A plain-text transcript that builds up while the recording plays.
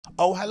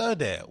Oh, hello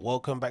there.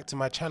 Welcome back to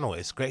my channel.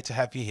 It's great to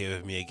have you here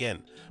with me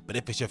again. But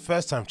if it's your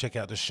first time checking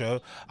out the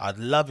show, I'd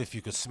love if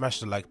you could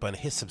smash the like button,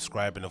 hit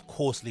subscribe, and of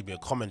course leave me a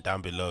comment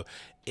down below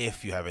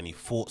if you have any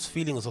thoughts,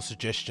 feelings, or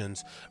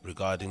suggestions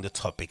regarding the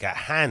topic at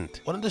hand.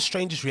 One of the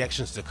strangest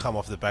reactions to come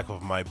off the back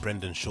of my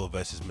Brendan Shaw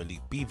versus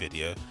Malik B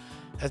video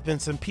has been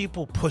some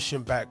people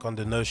pushing back on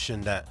the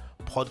notion that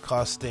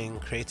podcasting,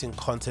 creating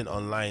content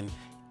online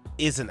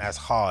isn't as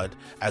hard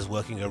as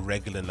working a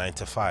regular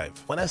 9-to-5.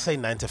 When I say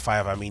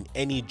 9-to-5, I mean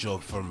any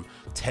job from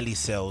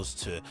telesales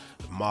to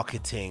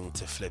marketing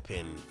to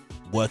flipping,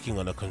 working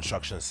on a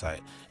construction site.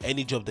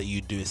 Any job that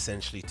you do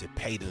essentially to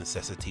pay the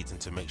necessities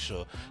and to make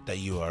sure that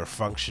you are a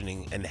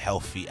functioning and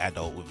healthy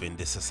adult within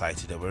this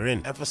society that we're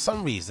in. And for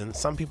some reason,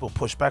 some people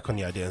pushed back on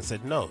the idea and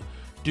said, no,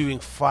 doing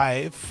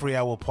 5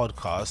 3-hour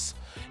podcasts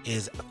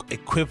is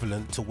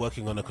equivalent to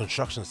working on a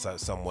construction site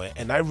somewhere,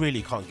 and I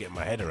really can't get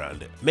my head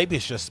around it. Maybe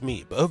it's just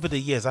me, but over the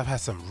years I've had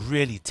some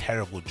really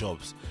terrible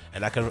jobs,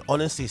 and I can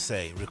honestly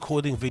say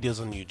recording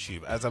videos on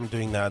YouTube, as I'm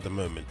doing now at the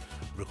moment,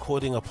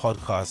 recording a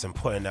podcast and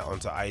putting that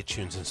onto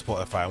iTunes and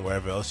Spotify and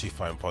wherever else you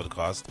find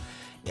podcasts,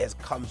 it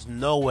comes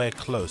nowhere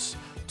close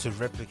to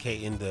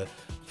replicating the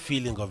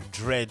feeling of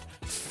dread,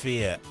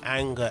 fear,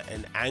 anger,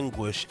 and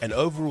anguish and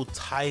overall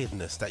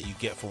tiredness that you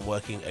get from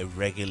working a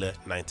regular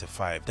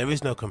 9-to-5. There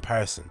is no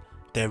comparison.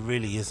 There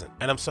really isn't.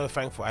 And I'm so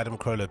thankful Adam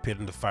Carolla appeared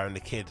on The Fire and the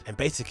Kid and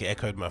basically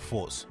echoed my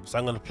thoughts. So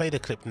I'm going to play the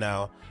clip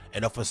now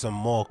and offer some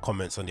more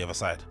comments on the other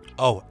side.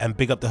 Oh, and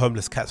big up the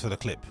homeless cats for the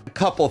clip. A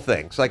couple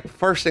things. Like,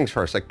 first things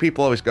first, like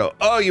people always go,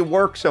 oh, you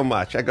work so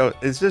much. I go,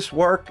 is this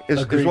work?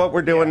 Is what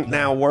we're doing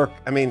now work?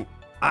 I mean,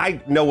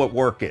 I know what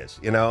work is,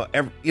 you know.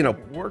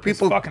 Work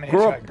people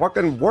grew up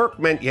fucking work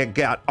meant you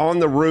got on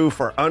the roof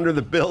or under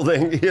the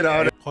building, you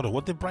know. Hold on,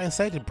 what did Brian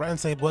say? Did Brian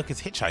say work is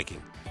hitchhiking?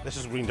 Let's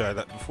just redirect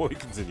that before we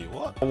continue.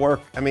 What?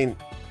 Work, I mean,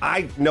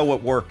 I know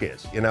what work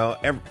is, you know.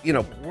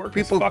 Work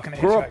people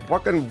grew up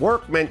fucking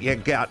work meant you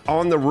got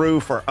on the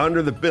roof or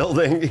under the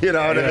building, you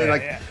know what I mean?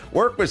 Like,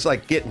 work was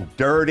like getting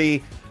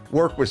dirty,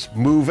 work was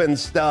moving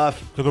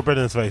stuff. Look at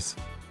Brendan's face.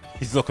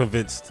 He's not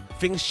convinced.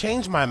 Things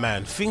change, my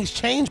man. Things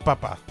change,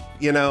 papa.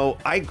 You know,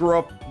 I grew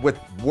up with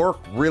work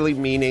really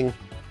meaning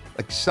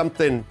like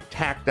something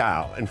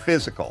tactile and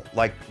physical.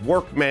 Like,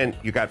 work meant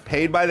you got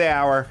paid by the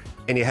hour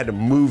and you had to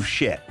move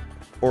shit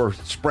or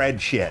spread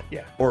shit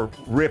or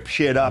rip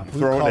shit up,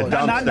 throw it in a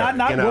dumpster.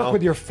 Not work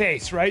with your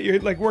face, right? You're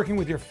like working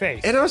with your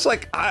face. And I was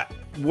like,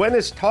 when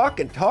is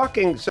talking?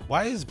 So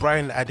why is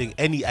Brian adding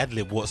any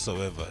ad-lib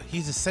whatsoever?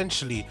 He's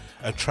essentially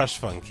a trust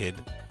fund kid,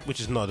 which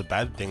is not a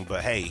bad thing,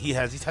 but hey,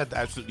 he's had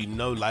absolutely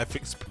no life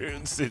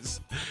experiences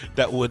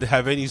that would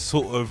have any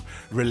sort of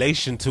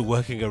relation to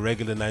working a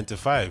regular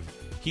 9-to-5.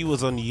 He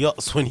was on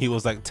yachts when he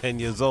was like 10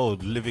 years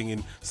old, living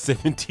in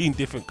 17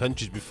 different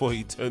countries before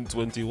he turned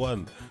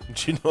 21.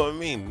 Do you know what I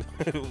mean?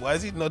 Why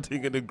is he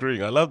nodding and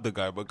agreeing? I love the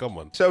guy, but come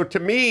on. So to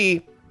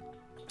me,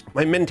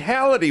 my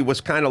mentality was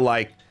kind of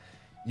like,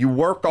 you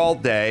work all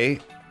day.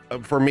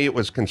 For me, it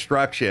was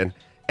construction.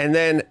 And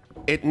then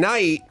at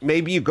night,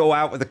 maybe you go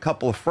out with a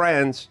couple of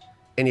friends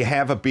and you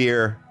have a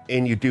beer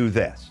and you do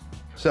this.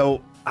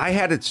 So I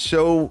had it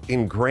so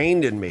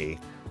ingrained in me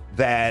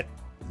that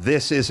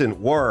this isn't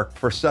work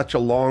for such a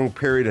long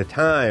period of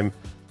time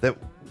that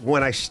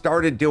when I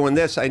started doing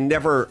this, I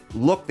never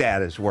looked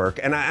at as work.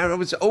 And I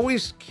was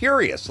always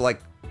curious,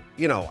 like,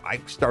 you know, I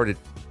started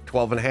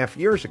 12 and a half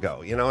years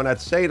ago, you know, and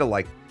I'd say to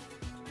like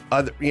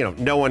other, you know,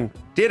 no one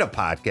did a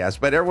podcast,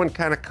 but everyone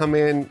kind of come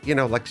in, you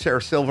know, like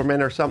Sarah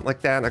Silverman or something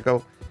like that. And I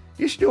go,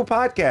 you should do a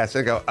podcast.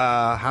 I go,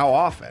 how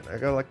often? I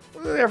go, like,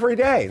 well, every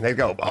day. And they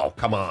go, oh,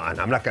 come on,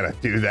 I'm not going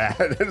to do that.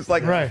 It's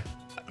like, right.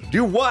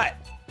 Do what?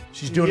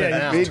 She's doing it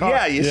now.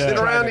 Yeah, you sit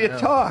around and you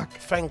talk.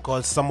 Thank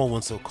God someone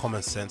with some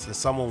common sense and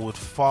someone with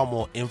far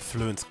more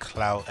influence,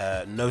 clout,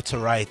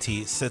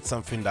 notoriety said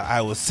something that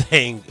I was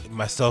saying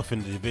myself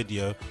in the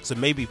video. So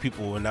maybe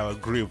people will now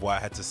agree with what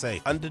I had to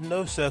say. Under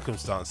no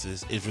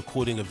circumstances is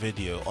recording a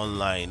video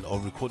online or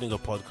recording a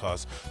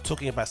podcast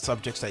talking about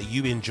subjects that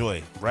you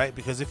enjoy, right?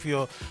 Because if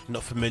you're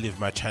not familiar with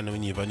my channel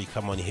and you've only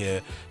come on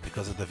here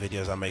because of the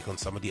videos I make on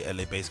some of the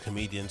LA-based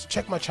comedians,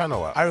 check my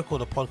channel out. I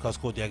record a podcast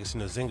called the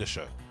AgostinhoZinga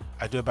Show.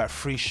 I do about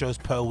 3 shows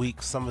per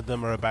week. Some of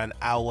them are about an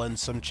hour and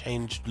some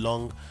change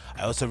long.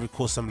 I also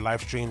record some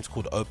live streams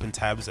called Open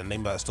Tabs and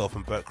named that stuff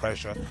from Bert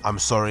Kreischer. I'm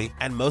sorry.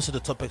 And most of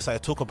the topics I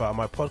talk about on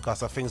my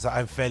podcast are things that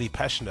I'm fairly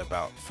passionate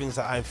about, things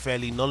that I'm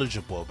fairly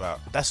knowledgeable about.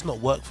 That's not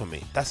work for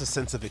me. That's a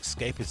sense of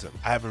escapism.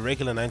 I have a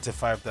regular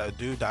 9-to-5 that I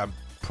do that I'm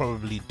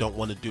probably don't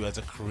want to do as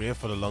a career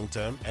for the long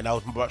term, and I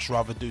would much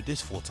rather do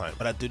this full time,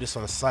 but I do this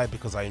on the side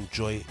because I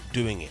enjoy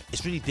doing it.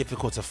 It's really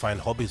difficult to find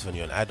hobbies when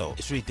you're an adult.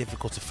 It's really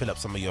difficult to fill up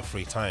some of your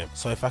free time.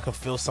 So if I can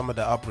fill some of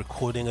that up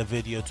recording a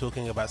video,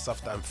 talking about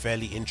stuff that I'm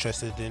fairly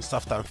interested in,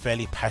 stuff that I'm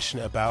fairly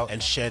passionate about,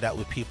 and share that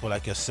with people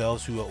like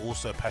yourselves who are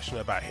also passionate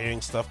about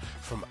hearing stuff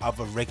from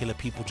other regular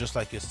people just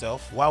like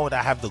yourself, why would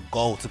I have the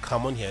goal to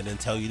come on here and then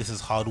tell you this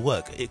is hard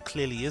work? It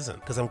clearly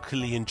isn't, because I'm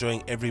clearly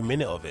enjoying every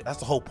minute of it. That's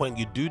the whole point.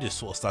 You do this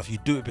sort of stuff. You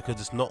do do it because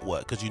it's not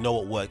work, because you know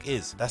what work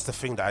is. That's the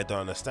thing that I don't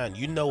understand.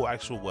 You know what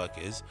actual work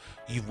is.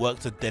 You've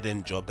worked a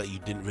dead-end job that you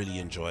didn't really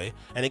enjoy.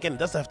 And again, it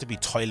doesn't have to be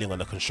toiling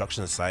on a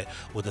construction site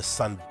with the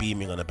sun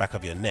beaming on the back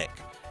of your neck.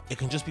 It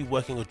can just be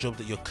working a job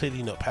that you're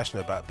clearly not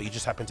passionate about, but you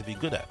just happen to be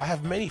good at. I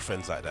have many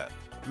friends like that.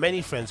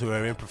 Many friends who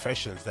are in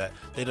professions that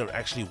they don't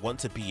actually want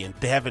to be in.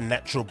 They have a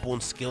natural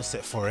born skill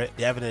set for it.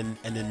 They have an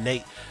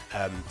innate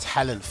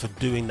talent for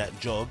doing that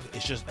job.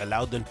 It's just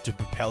allowed them to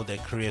propel their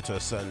career to a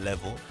certain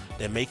level.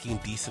 They're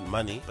making decent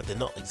money, but they're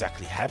not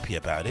exactly happy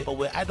about it. But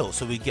we're adults,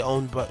 so we get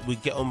on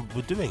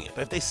with doing it.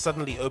 But if they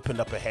suddenly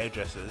opened up a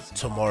hairdresser's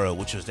tomorrow,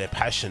 which was their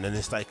passion, and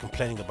they started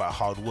complaining about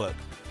hard work,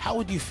 how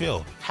would you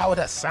feel? How would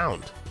that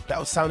sound? That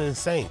would sound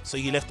insane. So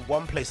you left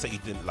one place that you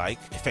didn't like,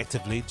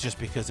 effectively, just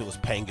because it was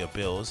paying your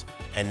bills,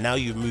 and now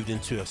you've moved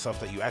into stuff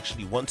that you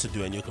actually want to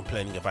do and you're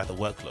complaining about the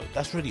workload.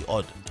 That's really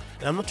odd.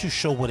 And I'm not too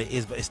sure what it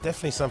is, but it's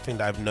definitely something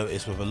that I've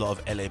noticed with a lot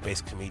of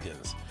LA-based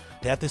comedians.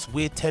 They have this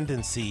weird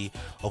tendency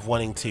of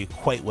wanting to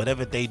equate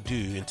whatever they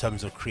do in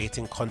terms of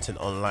creating content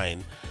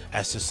online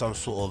as to some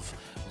sort of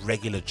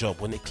regular job,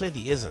 when it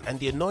clearly isn't. And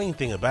the annoying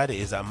thing about it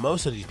is that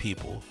most of these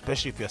people,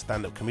 especially if you're a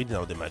stand-up comedian, I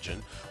would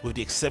imagine, with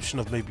the exception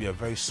of maybe a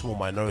very small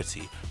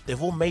minority,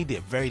 they've all made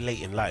it very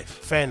late in life.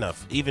 Fair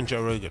enough. Even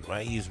Joe Rogan,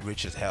 right? He's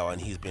rich as hell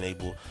and he's been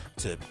able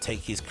to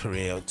take his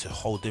career to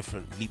whole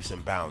different leaps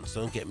and bounds.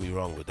 Don't get me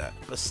wrong with that.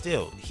 But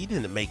still, he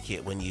didn't make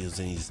it when he was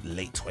in his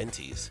late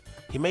 20s.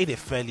 He made it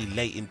fairly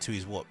late into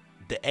his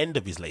the end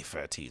of his late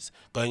 30s,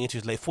 going into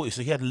his late 40s.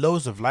 So he had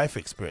loads of life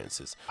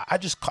experiences. I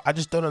just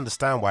don't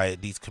understand why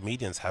these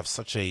comedians have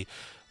such a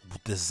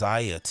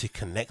desire to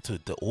connect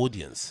with the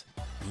audience,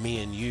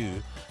 me and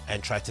you,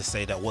 and try to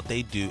say that what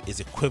they do is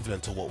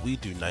equivalent to what we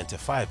do 9 to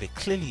 5. It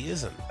clearly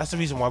isn't. That's the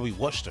reason why we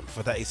watch them,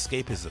 for that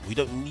escapism. We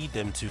don't need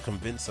them to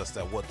convince us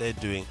that what they're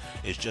doing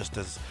is just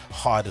as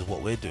hard as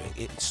what we're doing.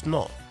 It's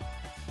not.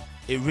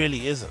 It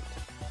really isn't.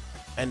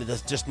 And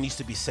it just needs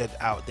to be said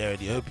out there in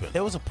the open.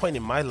 There was a point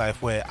in my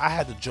life where I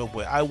had a job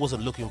where I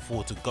wasn't looking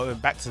forward to going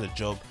back to the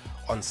job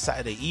on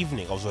Saturday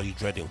evening. I was already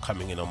dreading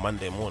coming in on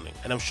Monday morning.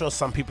 And I'm sure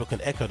some people can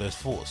echo those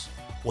thoughts.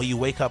 Where you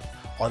wake up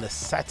on a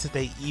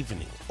Saturday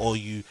evening, or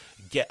you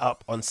get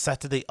up on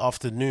Saturday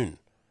afternoon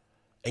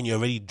and you're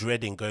already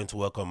dreading going to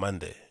work on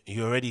Monday.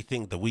 You already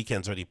think the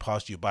weekend's already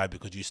passed you by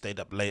because you stayed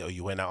up late or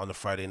you went out on a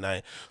Friday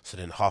night. So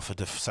then half of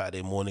the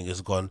Saturday morning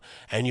is gone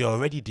and you're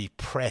already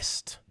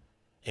depressed.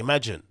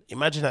 Imagine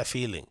that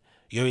feeling.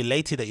 You're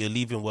elated that you're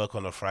leaving work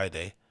on a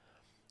Friday,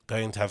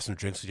 going to have some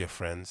drinks with your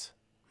friends,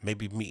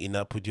 maybe meeting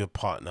up with your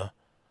partner,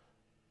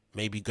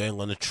 maybe going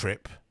on a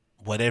trip,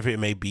 whatever it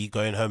may be,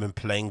 going home and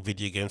playing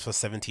video games for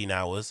 17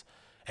 hours.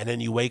 And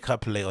then you wake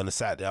up late on a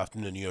Saturday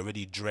afternoon and you're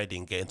already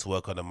dreading getting to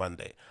work on a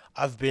Monday.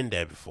 I've been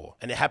there before.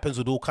 And it happens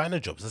with all kinds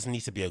of jobs. It doesn't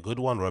need to be a good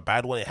one or a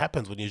bad one. It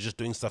happens when you're just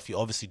doing stuff you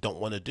obviously don't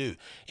want to do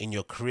in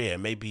your career.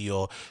 Maybe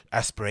your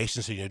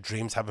aspirations and your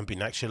dreams haven't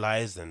been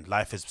actualized and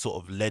life has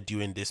sort of led you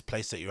in this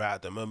place that you're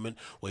at the moment,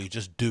 where you're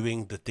just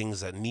doing the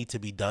things that need to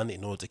be done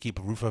in order to keep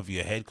a roof over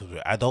your head because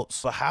we're adults.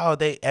 But how are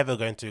they ever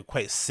going to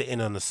equate sitting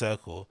on a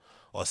circle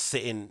or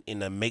sitting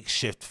in a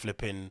makeshift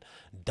flipping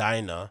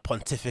diner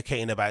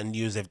pontificating about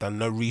news they've done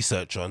no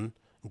research on,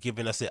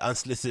 giving us their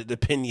unsolicited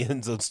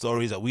opinions on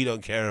stories that we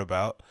don't care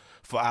about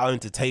for our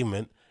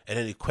entertainment, and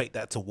then equate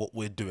that to what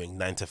we're doing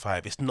 9 to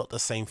 5? It's not the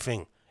same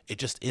thing. It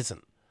just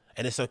isn't.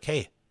 And it's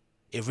okay.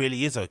 It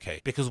really is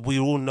okay, because we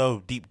all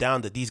know deep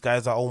down that these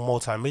guys are all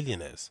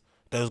multimillionaires.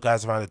 Those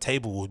guys around the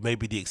table, with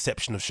maybe the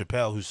exception of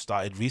Chappelle, who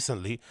started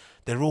recently,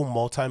 they're all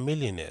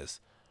multimillionaires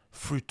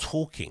through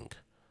talking,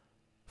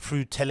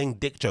 through telling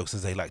dick jokes,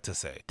 as they like to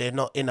say. They're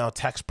not in our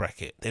tax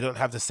bracket. They don't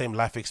have the same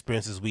life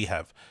experiences we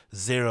have.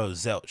 Zero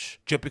zilch.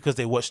 Just because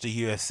they watch the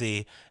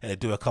UFC and they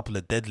do a couple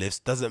of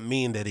deadlifts doesn't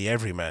mean they're the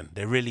everyman.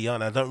 They really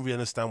aren't. I don't really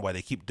understand why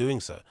they keep doing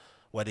so,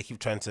 why they keep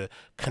trying to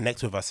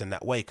connect with us in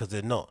that way, because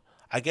they're not.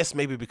 I guess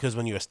maybe because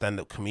when you're a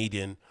stand-up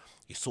comedian,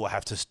 you sort of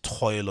have to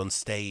toil on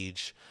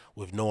stage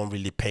with no one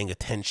really paying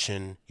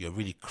attention. You're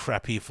really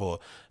crappy for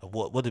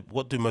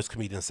what do most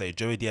comedians say?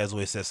 Joey Diaz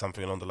always says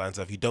something along the lines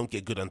of, you don't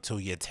get good until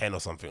year 10 or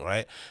something,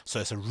 right?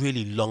 So it's a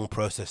really long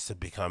process to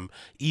become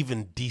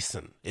even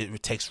decent.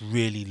 It takes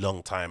really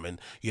long time, and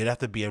you'd have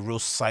to be a real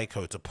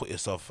psycho to put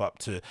yourself up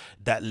to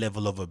that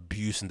level of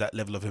abuse and that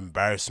level of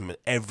embarrassment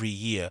every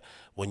year,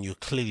 when you're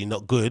clearly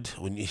not good,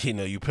 when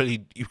you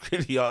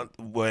clearly aren't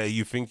where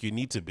you think you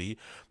need to be,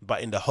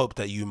 but in the hope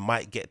that you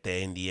might get there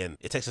in the end.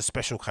 It takes a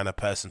special kind of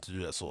person to do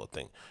that sort of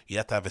thing. You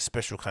have to have a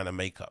special kind of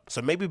makeup.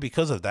 So maybe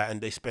because of that,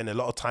 and they spend a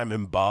lot of time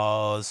in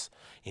bars,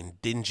 in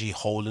dingy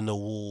hole in the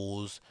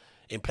walls,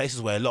 in places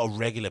where a lot of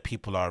regular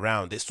people are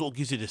around, it sort of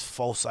gives you this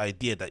false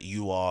idea that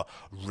you are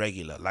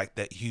regular, like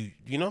that but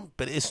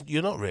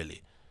you're not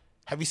really.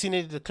 Have you seen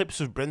any of the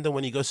clips of Brendan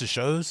when he goes to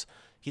shows?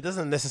 He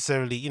doesn't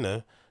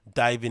necessarily,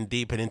 dive in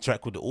deep and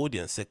interact with the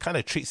audience. It kind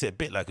of treats it a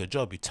bit like a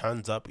job. He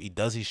turns up, he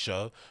does his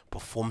show,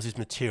 performs his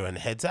material and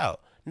heads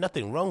out.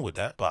 Nothing wrong with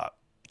that, but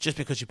just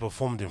because you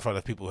performed in front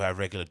of people who have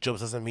regular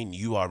jobs doesn't mean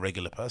you are a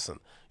regular person.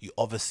 You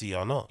obviously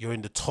are not. You're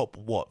in the top,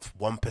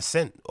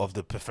 1% of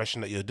the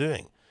profession that you're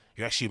doing.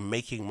 You're actually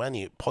making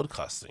money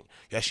podcasting.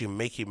 You're actually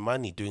making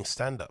money doing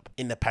stand-up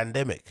in the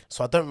pandemic.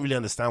 So I don't really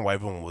understand why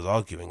everyone was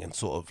arguing and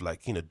sort of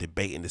like,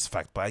 debating this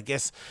fact. But I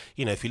guess,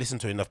 if you listen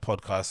to enough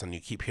podcasts and you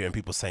keep hearing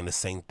people saying the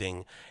same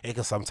thing, it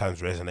can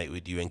sometimes resonate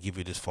with you and give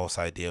you this false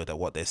idea that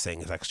what they're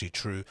saying is actually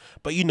true.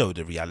 But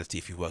the reality.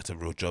 If you worked a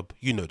real job,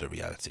 the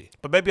reality.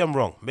 But maybe I'm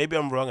wrong. Maybe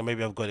I'm wrong, and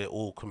maybe I've got it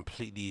all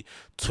completely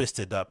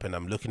twisted up and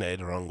I'm looking at it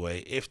the wrong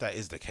way. If that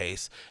is the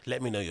case,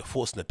 let me know your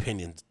thoughts and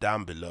opinions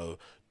down below.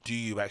 Do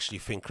you actually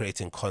think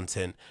creating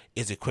content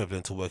is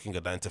equivalent to working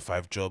a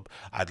 9-to-5 job?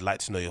 I'd like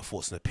to know your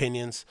thoughts and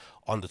opinions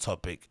on the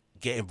topic.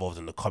 Get involved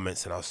in the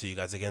comments, and I'll see you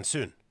guys again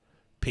soon.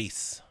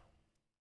 Peace.